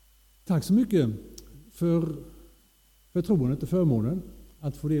Tack så mycket för förtroendet och förmånen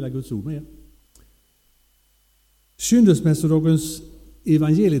att få dela Guds ord med er. Syndagsmässodagens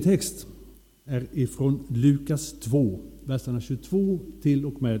evangelietext är ifrån Lukas 2, verserna 22 till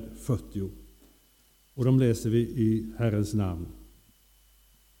och med 40. Och de läser vi i Herrens namn.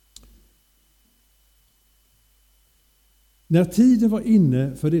 När tiden var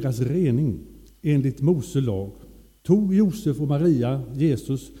inne för deras rening enligt Mose lag tog Josef och Maria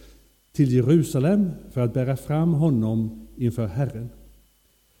Jesus till Jerusalem för att bära fram honom inför Herren.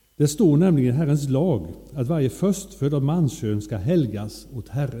 Det står nämligen i Herrens lag att varje förstfödd av manskön ska helgas åt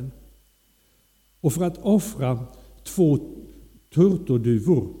Herren. Och för att offra 2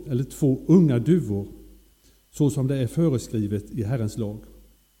 turturduvor eller 2 unga duvor, så som det är föreskrivet i Herrens lag.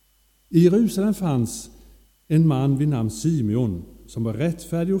 I Jerusalem fanns en man vid namn Simeon som var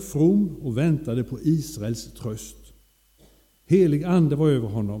rättfärdig och from och väntade på Israels tröst. Helig ande var över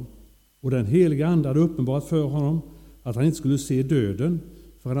honom, och den heliga ande hade uppenbarat för honom att han inte skulle se döden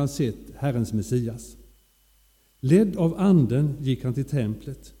förrän han sett Herrens Messias. Ledd av anden gick han till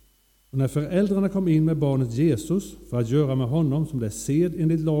templet, och när föräldrarna kom in med barnet Jesus för att göra med honom som det är sed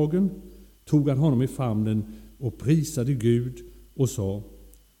enligt lagen, tog han honom i famnen och prisade Gud och sa: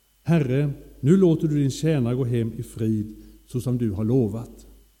 Herre, nu låter du din tjänare gå hem i frid så som du har lovat.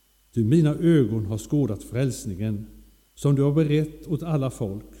 Ty mina ögon har skådat frälsningen som du har berett åt alla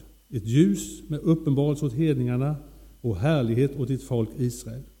folk, ett ljus med uppenbarelse åt hedningarna och härlighet åt ditt folk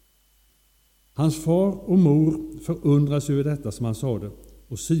Israel. Hans far och mor förundras över detta som han sade,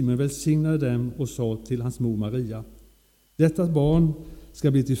 och Simon välsignade dem och sa till hans mor Maria: Detta barn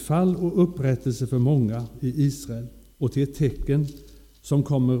ska bli till fall och upprättelse för många i Israel och till ett tecken som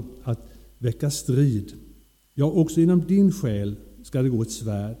kommer att väcka strid. Ja, också inom din själ ska det gå ett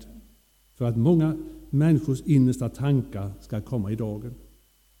svärd, för att många människors innersta tankar ska komma i dagen.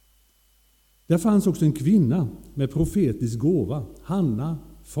 Där fanns också en kvinna med profetisk gåva, Hanna,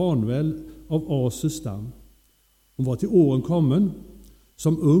 Fanuel av Asers stam. Hon var till åren kommen.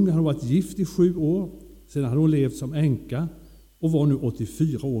 Som ung hade hon varit gift i 7 år. Sedan hade hon levt som änka och var nu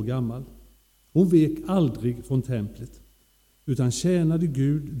 84 år gammal. Hon vek aldrig från templet, utan tjänade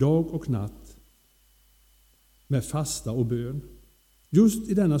Gud dag och natt med fasta och bön. Just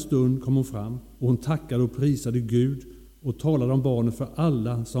i denna stund kom hon fram, och hon tackade och prisade Gud och talade om barnet för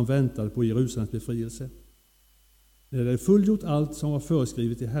alla som väntade på Jerusalems befrielse. När de hade fullgjort allt som var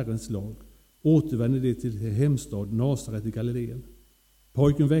föreskrivet i Herrens lag, återvände de till sin hemstad Nasaret i Galileen.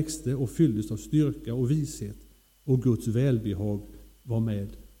 Pojken växte och fylldes av styrka och vishet, och Guds välbehag var med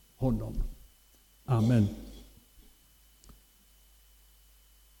honom. Amen.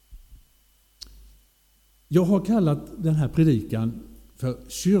 Jag har kallat den här predikan för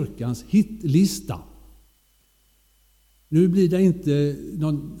kyrkans hitlista. Nu blir det inte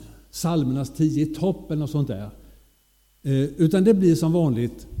någon psalmernas 10 i topp eller något sånt där. Utan det blir som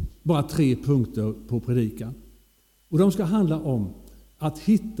vanligt bara 3 punkter på predikan. Och de ska handla om att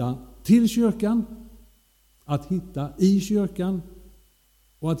hitta till kyrkan, att hitta i kyrkan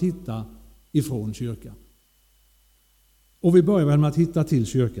och att hitta ifrån kyrkan. Och vi börjar med att hitta till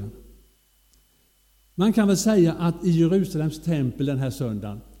kyrkan. Man kan väl säga att i Jerusalems tempel den här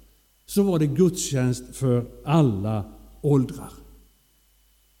söndagen så var det gudstjänst för alla åldrar.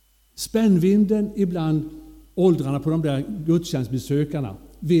 Spännvinden ibland åldrarna på de där gudstjänstbesökarna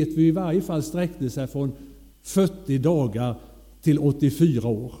vet vi i varje fall sträckte sig från 40 dagar till 84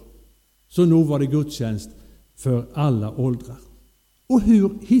 år. Så nog var det gudstjänst för alla åldrar. Och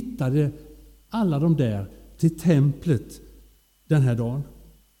hur hittade alla de där till templet den här dagen?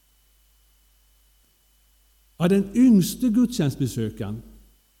 Ja, den yngste gudstjänstbesökaren,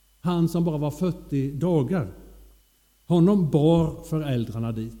 han som bara var 40 dagar, honom bar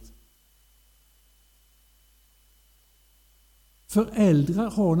föräldrarna dit.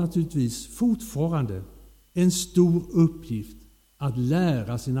 Föräldrar har naturligtvis fortfarande en stor uppgift att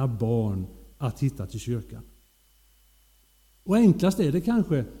lära sina barn att hitta till kyrkan. Och enklast är det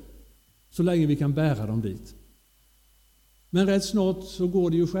kanske så länge vi kan bära dem dit. Men rätt snart så går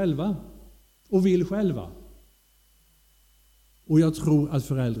det ju själva och vill själva. Och jag tror att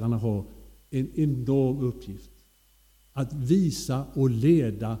föräldrarna har en enorm uppgift att visa och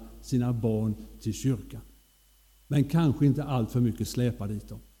leda sina barn till kyrkan. Men kanske inte allt för mycket släpa dit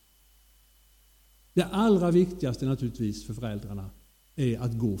dem. Det allra viktigaste naturligtvis för föräldrarna är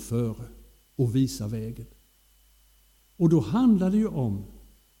att gå före och visa vägen. Och då handlar det ju om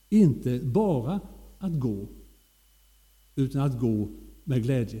inte bara att gå, utan att gå med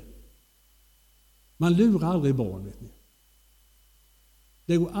glädje. Man lurar aldrig barn, vet ni.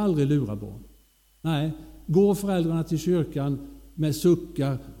 Det går aldrig lura barn. Nej, går föräldrarna till kyrkan med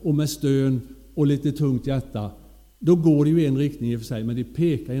suckar och med stön och lite tungt hjärta, då går det ju i en riktning i och för sig, men det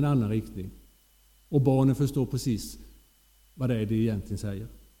pekar i en annan riktning. Och barnen förstår precis vad det är det egentligen säger.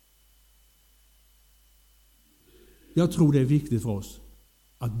 Jag tror det är viktigt för oss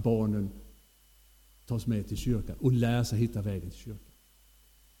att barnen tas med till kyrkan och lär sig hitta vägen till kyrkan.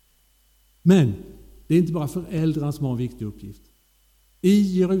 Men det är inte bara föräldrarna som har en viktig uppgift. I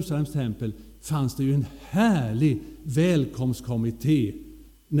Jerusalems tempel fanns det ju en härlig välkomstkommitté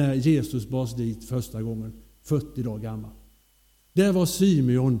när Jesus bars dit första gången, 40 dagar gammal. Där var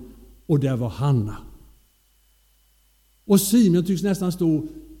Simeon och där var Hanna. Och Simeon tycks nästan stå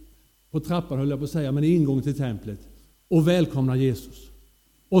på trappan, höll jag på att säga, men i ingången till templet och välkomnar Jesus.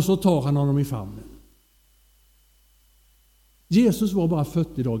 Och så tar han honom i famnen. Jesus var bara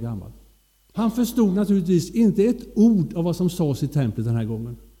 40 dagar gammal. Han förstod naturligtvis inte ett ord av vad som sades i templet den här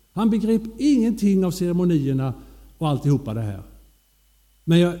gången. Han begrep ingenting av ceremonierna och alltihopa det här.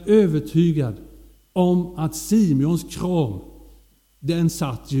 Men jag är övertygad om att Simeons kram, den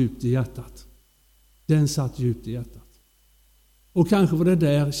satt djupt i hjärtat. Den satt djupt i hjärtat. Och kanske var det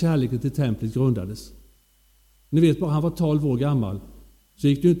där kärleken till templet grundades. Ni vet, bara han var 12 år gammal så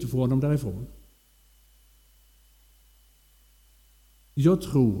gick det inte för honom därifrån. Jag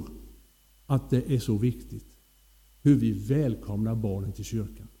tror att det är så viktigt hur vi välkomnar barnen till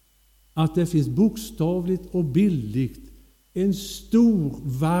kyrkan. Att det finns bokstavligt och bildligt en stor,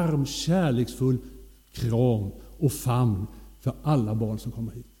 varm, kärleksfull kram och famn för alla barn som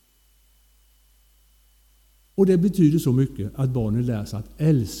kommer hit. Och det betyder så mycket att barnen lär sig att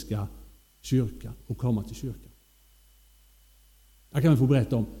älska kyrkan och komma till kyrkan. Jag kan få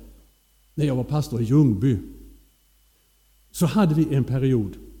berätta om när jag var pastor i Ljungby. Så hade vi en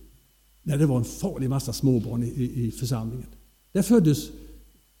period när det var en farlig massa småbarn i församlingen. Där föddes,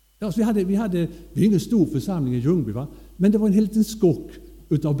 vi är ingen stor församling i Ljungby, va? Men det var en liten skock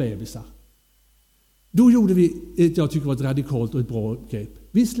utav bebisar. Då gjorde vi jag tycker var ett radikalt och ett bra grepp.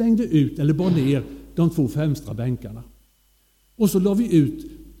 Vi slängde ut eller bar ner de 2 främsta bänkarna. Och så la vi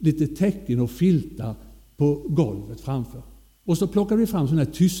ut lite täcken och filtar på golvet framför. Och så plockade vi fram sådana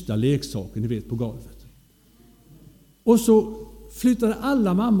här tysta leksaker, ni vet, på golvet. Och så flyttade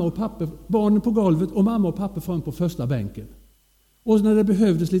alla mamma och pappa, barnen på golvet och mamma och pappa fram på första bänken. Och när det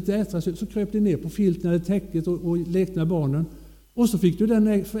behövdes lite extra så kröp de ner på filten eller täcket och lekte med barnen. Och så fick du den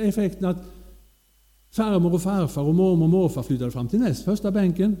effekten att farmor och farfar och mormor och morfar flyttade fram till näst första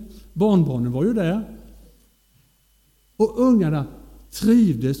bänken. Barnbarnen var ju där. Och ungarna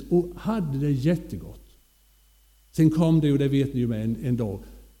trivdes och hade det jättegott. Sen kom det, och det vet ni ju med en dag,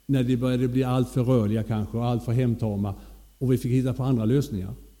 när de började bli allt för rörliga kanske och allt för hemtama och vi fick hitta på andra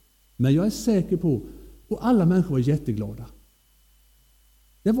lösningar. Men jag är säker på, och alla människor var jätteglada.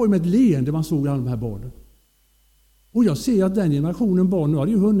 Det var ju med ett leende man såg alla de här barnen. Och jag ser att den generationen barn, nu har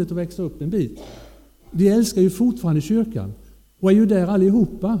ju hunnit att växa upp en bit. De älskar ju fortfarande kyrkan och är ju där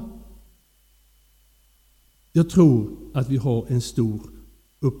allihopa. Jag tror att vi har en stor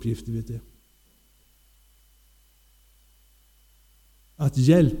uppgift i det. Att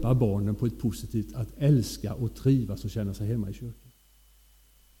hjälpa barnen på ett positivt, att älska och trivas och känna sig hemma i kyrkan.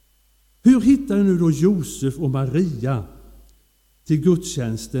 Hur hittade nu då Josef och Maria till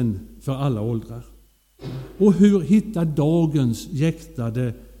gudstjänsten för alla åldrar? Och hur hittar dagens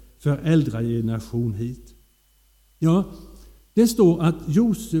jäktade föräldrageneration hit? Ja, det står att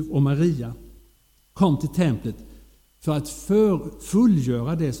Josef och Maria kom till templet för att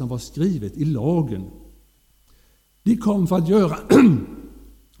fullgöra det som var skrivet i lagen. De kom för att göra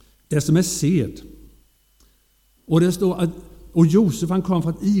det som är sed. Och det står att Josef han kom för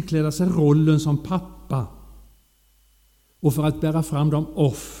att ikläda sig rollen som pappa och för att bära fram de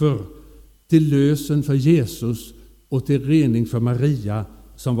offer till lösen för Jesus och till rening för Maria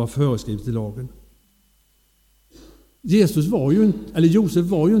som var föreskrivet i lagen. Josef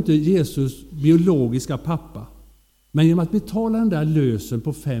var ju inte Jesus biologiska pappa, men genom att betala den där lösen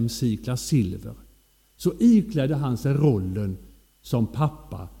på 5 siklar silver så iklädde han sig rollen som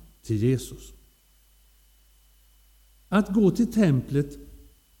pappa till Jesus. Att gå till templet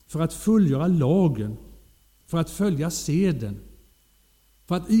för att fullgöra lagen, för att följa seden,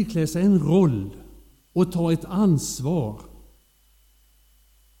 för att iklä sig en roll och ta ett ansvar.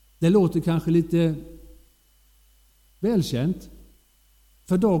 Det låter kanske lite välkänt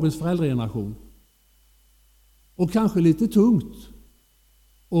för dagens föräldrageneration. Och kanske lite tungt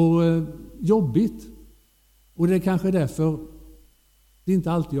och jobbigt. Och det är kanske därför det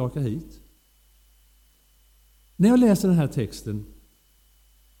inte alltid orkar hit. När jag läser den här texten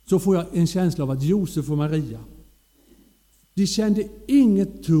så får jag en känsla av att Josef och Maria, de kände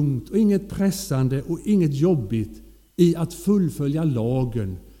inget tungt och inget pressande och inget jobbigt i att fullfölja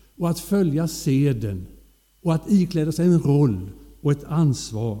lagen och att följa seden och att ikläda sig en roll och ett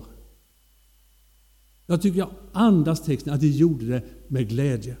ansvar. Jag tycker jag andas texten att de gjorde det med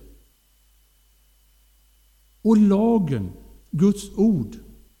glädje. Och lagen, Guds ord,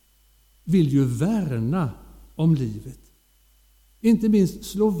 vill ju värna om livet. Inte minst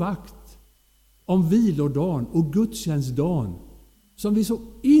slå vakt om vilodagen och gudstjänstdagen som vi så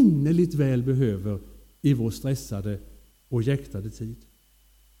innerligt väl behöver i vår stressade och jäktade tid.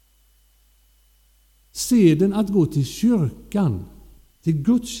 Seden att gå till kyrkan, till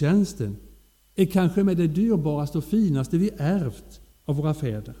gudstjänsten, är kanske med det dyrbaraste och finaste vi ärvt av våra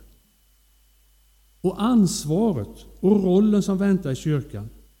fäder. Och ansvaret och rollen som väntar i kyrkan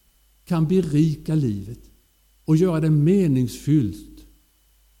kan berika livet och göra det meningsfyllt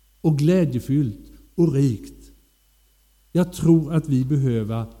och glädjefyllt och rikt. Jag tror att vi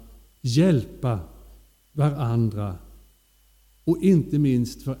behöver hjälpa varandra och inte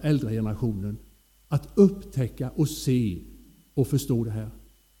minst för äldregenerationen att upptäcka och se och förstå det här.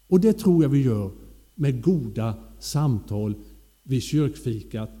 Och det tror jag vi gör med goda samtal vid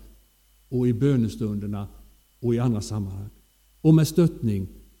kyrkfikat och i bönestunderna och i andra sammanhang. Och med stöttning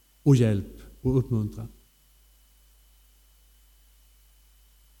och hjälp och uppmuntran.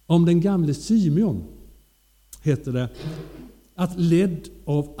 Om den gamle Simeon heter det att ledd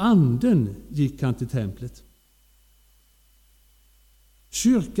av anden gick han till templet.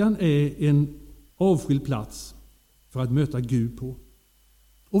 Kyrkan är en avskild plats för att möta Gud på.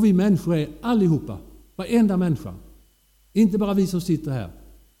 Och vi människor är allihopa, varenda människa, inte bara vi som sitter här,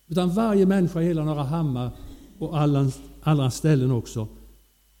 utan varje människa i hela Norrahammar och alla ställen också,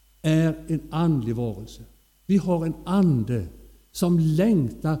 är en andlig varelse. Vi har en ande som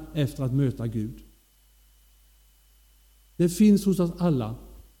längtar efter att möta Gud. Det finns hos oss alla.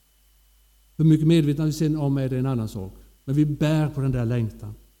 Hur mycket medvetna vi sen om är det en annan sak. Men vi bär på den där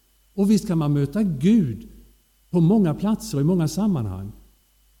längtan. Och visst kan man möta Gud på många platser och i många sammanhang.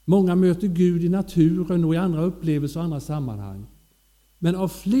 Många möter Gud i naturen och i andra upplevelser och andra sammanhang. Men av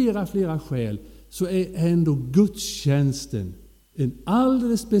flera skäl så är ändå gudstjänsten en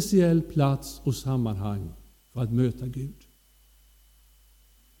alldeles speciell plats och sammanhang för att möta Gud.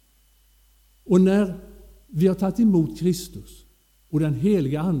 Och när vi har tagit emot Kristus och den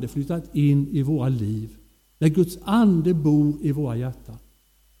heliga ande flyttat in i våra liv, när Guds ande bor i våra hjärtan,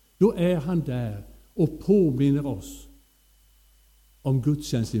 då är han där och påminner oss om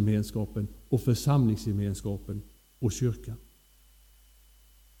gudstjänstgemenskapen och församlingsgemenskapen och kyrkan.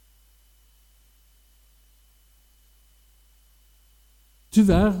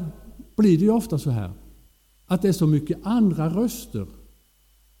 Tyvärr blir det ju ofta så här att det är så mycket andra röster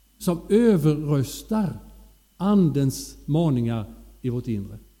som överröstar andens maningar i vårt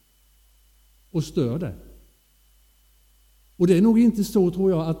inre och stör det. Och det är nog inte så,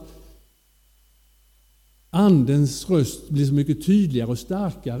 tror jag, att andens röst blir så mycket tydligare och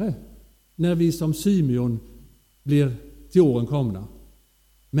starkare när vi som Simeon blir till åren komna.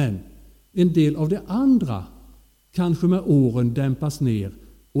 Men en del av det andra kanske med åren dämpas ner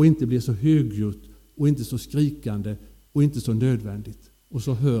och inte blir så högljutt och inte så skrikande och inte så nödvändigt. Och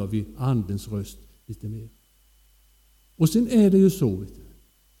så hör vi andens röst lite mer. Och sen är det ju så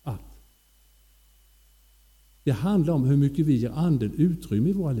att det handlar om hur mycket vi ger anden utrymme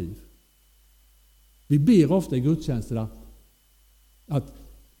i våra liv. Vi ber ofta i gudstjänsterna att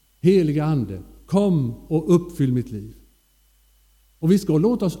heliga ande, kom och uppfyll mitt liv. Och vi ska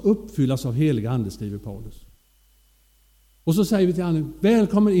låta oss uppfyllas av heliga ande, skriver Paulus. Och så säger vi till anden,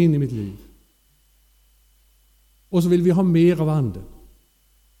 välkommen in i mitt liv. Och så vill vi ha mer av anden.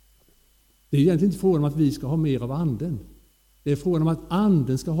 Det är egentligen inte frågan om att vi ska ha mer av anden. Det är frågan om att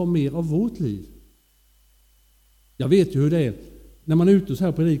anden ska ha mer av vårt liv. Jag vet ju hur det är. När man är ute så här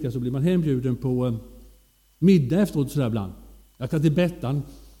och predikar så blir man hembjuden på middag efteråt så där ibland. Jag kan till Bettan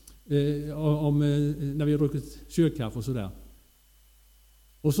när vi har druckit kyrkkaffe och sådär.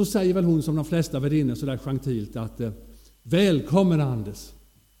 Och så säger väl hon som de flesta värdinnor så där gentilt att välkommen Anders.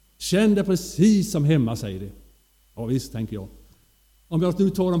 Känn det precis som hemma, säger det. Ja visst, tänker jag. Om jag nu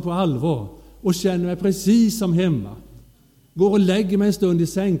tar dem på allvar och känner mig precis som hemma. Går och lägger mig en stund i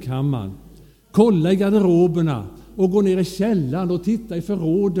sängkammaren. Kollar i garderoberna och går ner i källaren och tittar i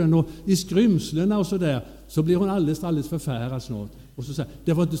förråden och i skrymslena och sådär. Så blir hon alldeles förfärad snart. Och så säger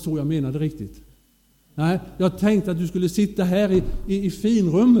det var inte så jag menade riktigt. Nej, jag tänkte att du skulle sitta här i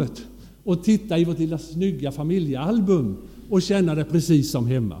finrummet och titta i vårt lilla snygga familjealbum och känna det precis som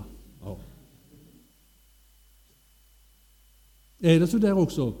hemma. Ja. Är det så där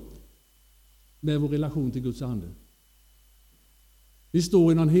också med vår relation till Guds ande? Vi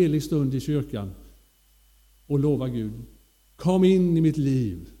står i någon helig stund i kyrkan och lova Gud: kom in i mitt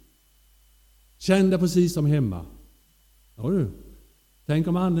liv. Känn dig precis som hemma. Ja du, tänk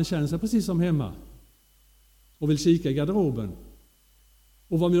om anden känner sig precis som hemma och vill kika i garderoben.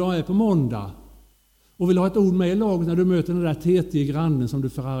 Och vad vill du ha är på måndag? Och vill ha ett ord med i laget när du möter den där tetige grannen som du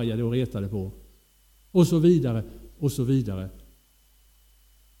förargade och retade på. Och så vidare, och så vidare.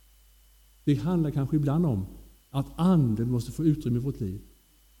 Det handlar kanske ibland om att anden måste få utrymme i vårt liv.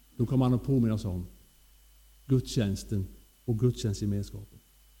 Då kommer han att påminna oss om gudstjänsten och gudstjänstgemenskapen.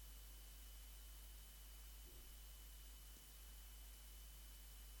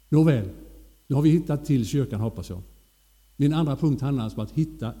 Nåväl, nu har vi hittat till kyrkan, hoppas jag. Min andra punkt handlar alltså om att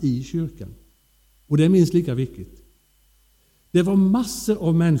hitta i kyrkan. Och det är minst lika viktigt. Det var massor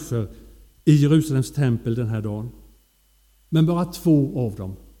av människor i Jerusalems tempel den här dagen. Men bara 2 av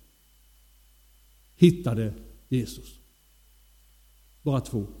dem hittade Jesus. Bara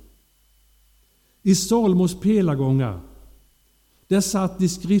 2. I Salomos pelargångar, där satt de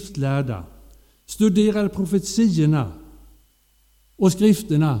skriftlärda, studerade profetierna och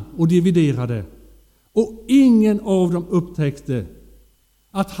skrifterna och dividerade. Och ingen av dem upptäckte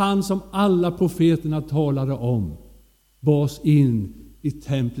att han som alla profeterna talade om bars in i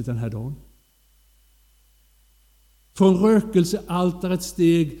templet den här dagen. Från rökelsealtaret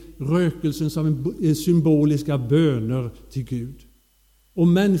steg rökelsen som en symboliska böner till Gud. Och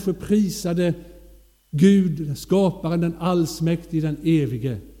människor prisade Gud, skaparen, den allsmäktige, den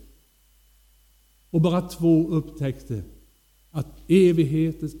evige. Och bara 2 upptäckte att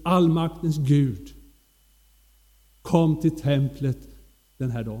evighetens, allmaktens Gud kom till templet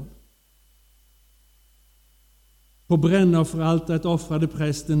den här dagen. På brännofferaltaret offrade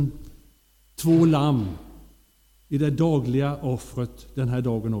prästen 2 lamm i det dagliga offret den här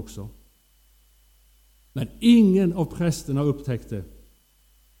dagen också. Men ingen av prästerna upptäckte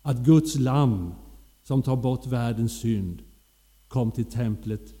att Guds lamm som tar bort världens synd kom till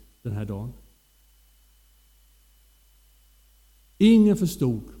templet den här dagen. Ingen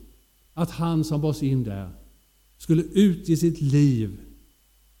förstod att han som bars in där skulle utge sitt liv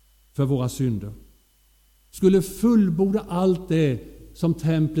för våra synder. Skulle fullborda allt det som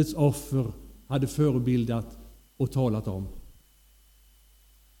templets offer hade förebildat och talat om.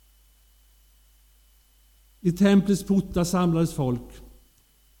 I templets portar samlades folk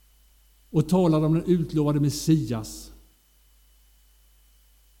och talade om den utlovade Messias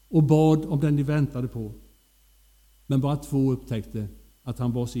och bad om den de väntade på. Men bara 2 upptäckte att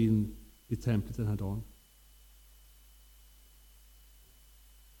han bars in i templet den här dagen.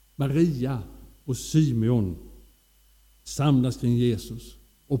 Maria och Simeon samlas kring Jesus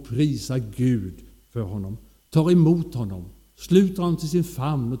och prisar Gud för honom. Tar emot honom, sluter honom till sin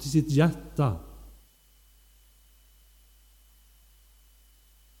famn och till sitt hjärta.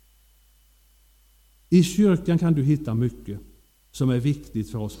 I kyrkan kan du hitta mycket som är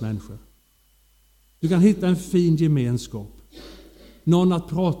viktigt för oss människor. Du kan hitta en fin gemenskap, någon att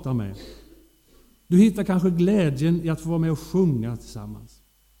prata med. Du hittar kanske glädjen i att få vara med och sjunga tillsammans.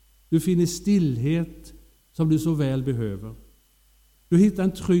 Du finner stillhet som du så väl behöver. Du hittar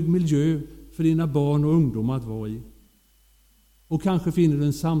en trygg miljö för dina barn och ungdomar att vara i. Och kanske finner du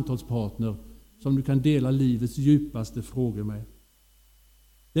en samtalspartner som du kan dela livets djupaste frågor med.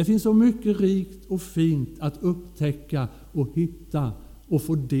 Det finns så mycket rikt och fint att upptäcka och hitta och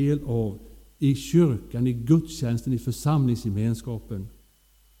få del av i kyrkan, i gudstjänsten, i församlingsgemenskapen.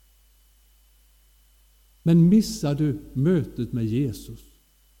 Men missar du mötet med Jesus,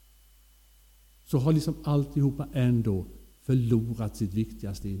 så har liksom alltihopa ändå förlorat sitt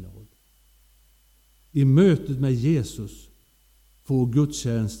viktigaste innehåll. I mötet med Jesus får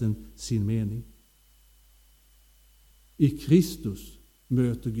gudstjänsten sin mening. I Kristus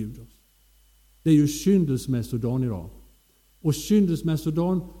möter Gud oss. Det är ju kyndelsmässodagen idag. Och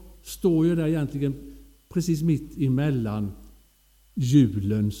kyndelsmässodagen står ju där egentligen precis mitt emellan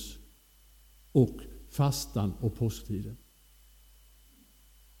julens och fastan och påsktiden.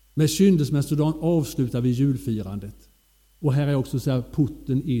 Med kyndelsmässodagen avslutar vi julfirandet. Och här är också så här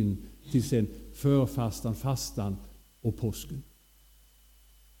porten in till sen förfastan, fastan och påsken.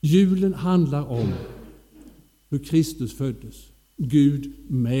 Julen handlar om hur Kristus föddes. Gud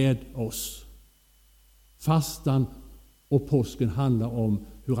med oss. Fastan och påsken handlar om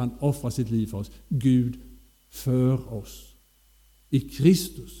hur han offrar sitt liv för oss. Gud för oss. I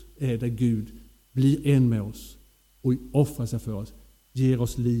Kristus är det Gud blir en med oss och offrar sig för oss. Ger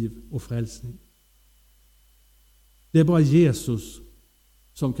oss liv och frälsning. Det är bara Jesus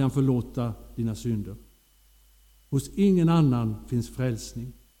som kan förlåta dina synder. Hos ingen annan finns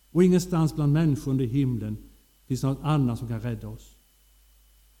frälsning. Och ingenstans bland människor under himlen finns något annat som kan rädda oss.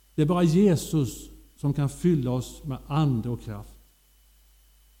 Det är bara Jesus som kan fylla oss med ande och kraft.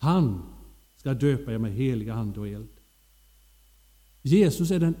 Han ska döpa er med heliga ande och eld.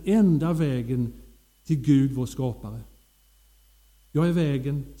 Jesus är den enda vägen till Gud, vår skapare. Jag är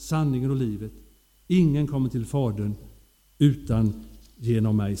vägen, sanningen och livet. Ingen kommer till Fadern utan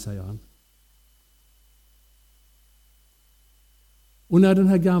genom mig, säger han. Och när den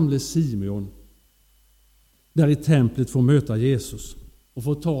här gamle Simeon där i templet får möta Jesus och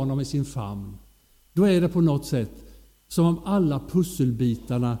får ta honom i sin famn, då är det på något sätt som om alla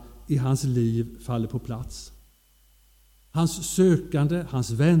pusselbitarna i hans liv faller på plats. Hans sökande,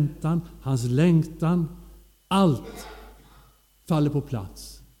 hans väntan, hans längtan, allt faller på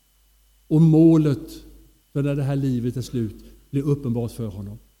plats. Och målet för när det här livet är slut blir uppenbart för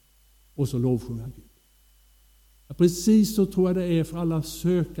honom. Och så lovsjunger han Gud. Ja, precis så tror jag det är för alla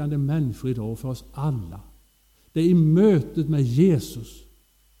sökande människor idag och för oss alla. Det är i mötet med Jesus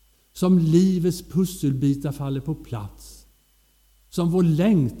som livets pusselbitar faller på plats. Som vår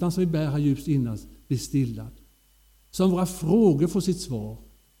längtan som vi bär här djupt innan blir stillad. Som våra frågor får sitt svar.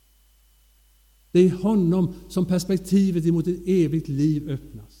 Det är i honom som perspektivet emot ett evigt liv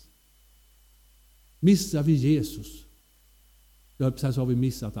öppnas. Missar vi Jesus, så har vi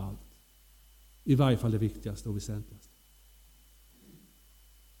missat allt. I varje fall det viktigaste och väsentligaste.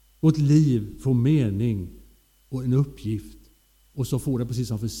 Vårt liv får mening och en uppgift. Och så får det precis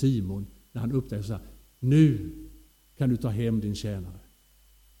som för Simon när han upptäcker så här: nu kan du ta hem din tjänare.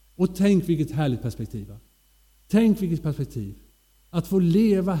 Och tänk vilket härligt perspektiv. Tänk vilket perspektiv. Att få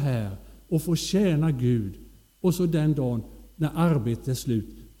leva här och få tjäna Gud. Och så den dagen när arbetet är slut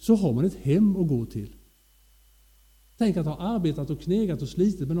så har man ett hem att gå till. Tänk att ha arbetat och knegat och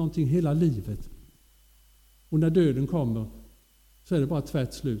slitit med någonting hela livet. Och när döden kommer så är det bara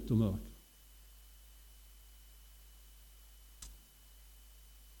tvärt slut och mörker.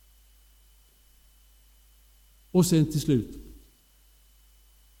 Och sen till slut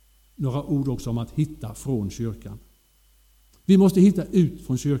några ord också om att hitta från kyrkan. Vi måste hitta ut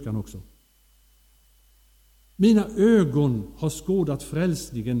från kyrkan också. Mina ögon har skådat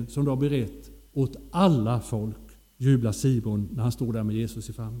frälsningen som du har berett åt alla folk, jublar Simon när han står där med Jesus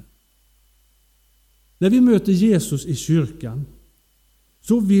i famnen. När vi möter Jesus i kyrkan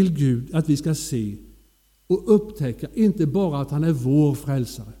så vill Gud att vi ska se och upptäcka inte bara att han är vår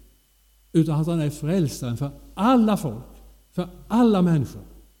frälsare, utan att han är frälsaren för alla folk, för alla människor.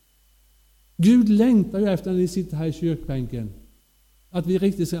 Gud längtar ju efter när ni sitter här i kyrkbänken att vi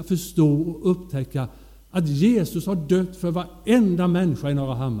riktigt ska förstå och upptäcka att Jesus har dött för varenda människa i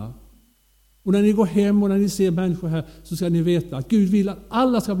Norrahammar. Och när ni går hem och när ni ser människor här så ska ni veta att Gud vill att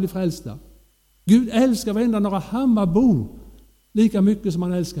alla ska bli frälsta. Gud älskar varenda Norrahammarbo lika mycket som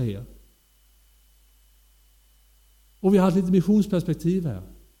han älskar er. Och vi har ett litet missionsperspektiv här.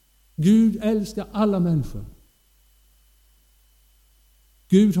 Gud älskar alla människor.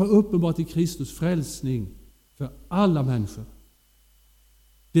 Gud har uppenbart i Kristus frälsning för alla människor.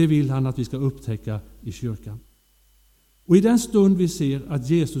 Det vill han att vi ska upptäcka i kyrkan. Och i den stund vi ser att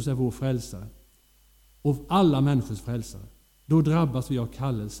Jesus är vår frälsare och alla människors frälsare, då drabbas vi av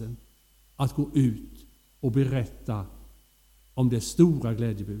kallelsen att gå ut och berätta om det stora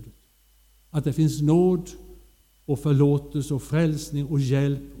glädjebudet. Att det finns nåd och förlåtelse och frälsning och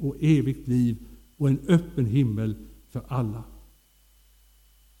hjälp och evigt liv och en öppen himmel för alla.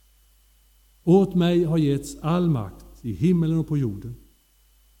 Åt mig har getts all makt i himmelen och på jorden.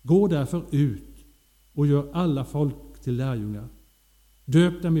 Gå därför ut och gör alla folk till lärjungar.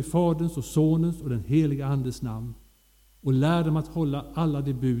 Döp dem i Faderns och Sonens och den heliga Andes namn och lär dem att hålla alla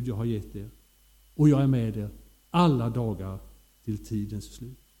de bud jag har gett er. Och jag är med er alla dagar till tidens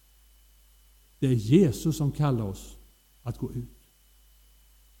slut. Det är Jesus som kallar oss att gå ut.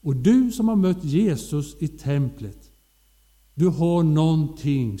 Och du som har mött Jesus i templet, du har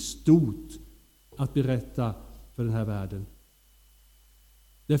någonting stort att berätta för den här världen.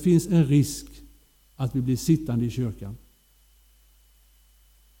 Det finns en risk att vi blir sittande i kyrkan.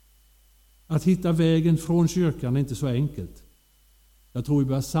 Att hitta vägen från kyrkan är inte så enkelt. Jag tror vi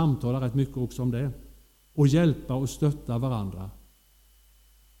börjar samtala rätt mycket också om det. Och hjälpa och stötta varandra.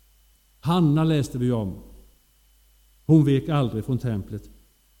 Hanna läste vi om. Hon vek aldrig från templet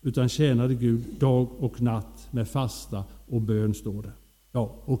utan tjänade Gud dag och natt med fasta och bön, står det.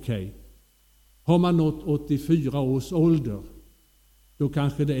 Ja, okej. Har man nått 84 års ålder, då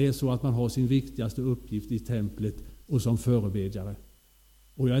kanske det är så att man har sin viktigaste uppgift i templet och som förebedjare.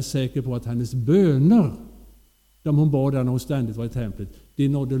 Och jag är säker på att hennes böner, de hon bad där när hon ständigt var i templet, det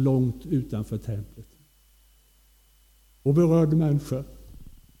nådde långt utanför templet. Och berörde människor.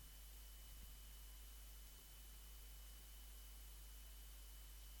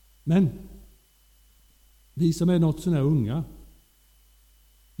 Men Vi som är något sådär unga,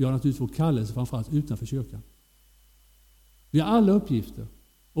 vi har naturligtvis vår kallelse framförallt utanför kyrkan. Vi har alla uppgifter.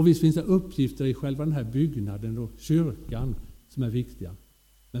 Och visst finns det uppgifter i själva den här byggnaden och kyrkan som är viktiga.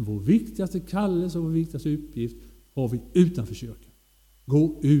 Men vår viktigaste kallelse och vår viktigaste uppgift har vi utanför kyrkan.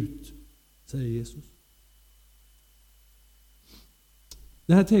 Gå ut, säger Jesus.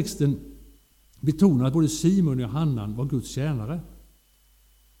 Den här texten betonar att både Simon och Johanna var Guds tjänare.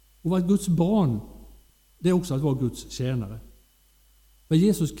 Och vara Guds barn, det är också att vara Guds tjänare. För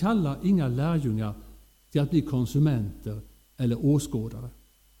Jesus kallar inga lärjungar till att bli konsumenter eller åskådare.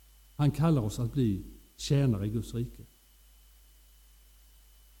 Han kallar oss att bli tjänare i Guds rike.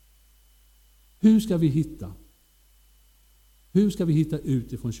 Hur ska vi hitta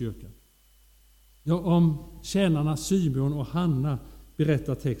ut ifrån kyrkan? Ja, om tjänarna Simon och Hanna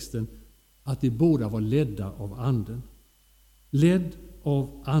berättar texten att de båda var ledda av anden. Ledd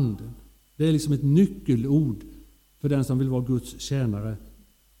av anden. Det är liksom ett nyckelord för den som vill vara Guds tjänare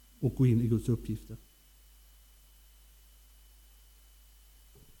och gå in i Guds uppgifter.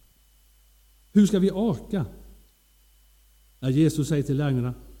 Hur ska vi orka? När Jesus säger till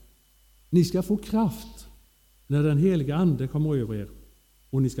lärjungarna: ni ska få kraft när den heliga ande kommer över er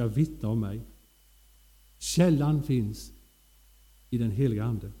och ni ska vittna om mig. Källan finns i den heliga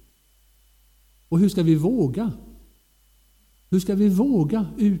ande. Och hur ska vi våga? Hur ska vi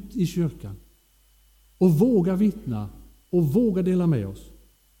våga ut i kyrkan? Och våga vittna och våga dela med oss?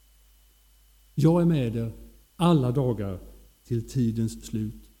 Jag är med er alla dagar till tidens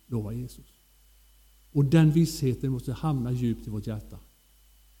slut, lovar Jesus. Och den vissheten måste hamna djupt i vårt hjärta.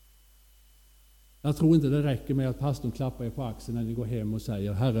 Jag tror inte det räcker med att pastorn klappar er på axeln när ni går hem och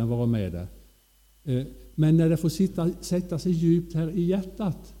säger: Herren vara med dig. Men när det får sätta sig djupt här i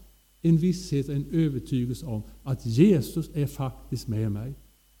hjärtat, en visshet, en övertygelse om att Jesus är faktiskt med mig.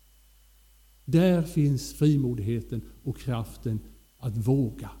 Där finns frimodigheten och kraften att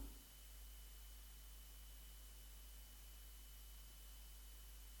våga.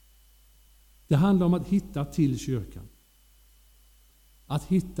 Det handlar om att hitta till kyrkan. Att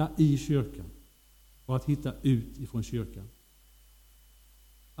hitta i kyrkan. Och att hitta ut ifrån kyrkan.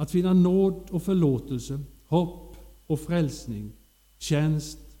 Att finna nåd och förlåtelse, hopp och frälsning,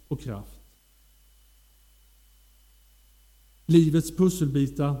 tjänst och kraft. Livets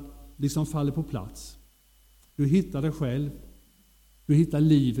pusselbitar liksom faller på plats. Du hittar dig själv. Du hittar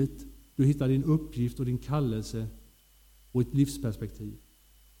livet. Du hittar din uppgift och din kallelse och ett livsperspektiv.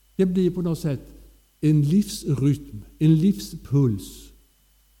 Det blir på något sätt en livsrytm, en livspuls.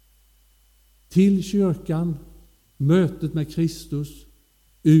 Till kyrkan, mötet med Kristus,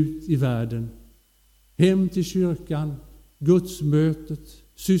 ut i världen. Hem till kyrkan, gudsmötet,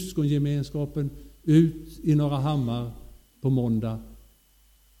 syskongemenskapen, ut i Norrahammar på måndag.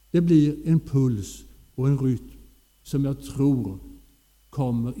 Det blir en puls och en rytm som jag tror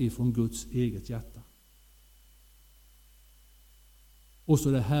kommer ifrån Guds eget hjärta. Och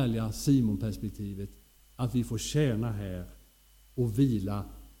så det härliga Simon-perspektivet, att vi får tjäna här och vila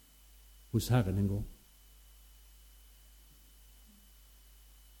hos Herren en gång.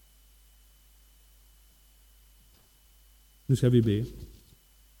 Nu ska vi be.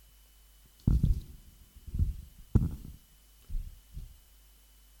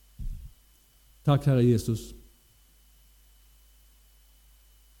 Tack Herre Jesus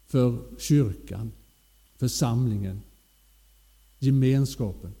för kyrkan, församlingen,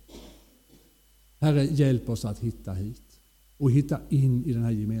 gemenskapen. Herre, hjälp oss att hitta hit och hitta in i den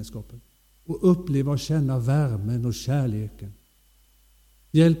här gemenskapen och uppleva och känna värmen och kärleken.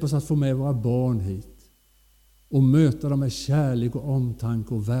 Hjälp oss att få med våra barn hit och möta dem med kärlek och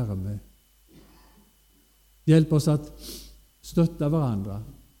omtanke och värme. Hjälp oss att stötta varandra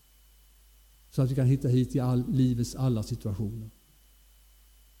så att vi kan hitta hit i livets alla situationer.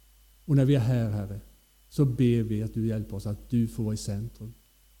 Och när vi är här, Herre, så ber vi att du hjälper oss att du får vara i centrum.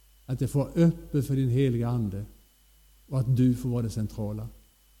 Att det får vara öppet för din heliga ande och att du får vara det centrala.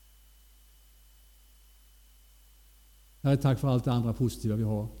 Herre, tack för allt det andra positiva vi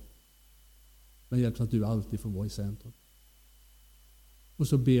har. Men hjälp oss att du alltid får vara i centrum. Och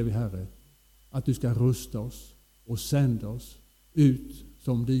så ber vi, Herre, att du ska rusta oss och sända oss ut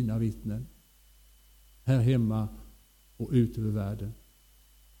som dina vittnen. Här hemma och ut över världen.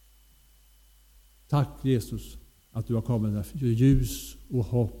 Tack Jesus att du har kommit med ljus och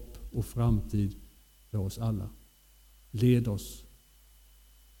hopp och framtid för oss alla. Led oss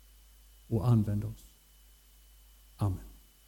och använd oss. Amen.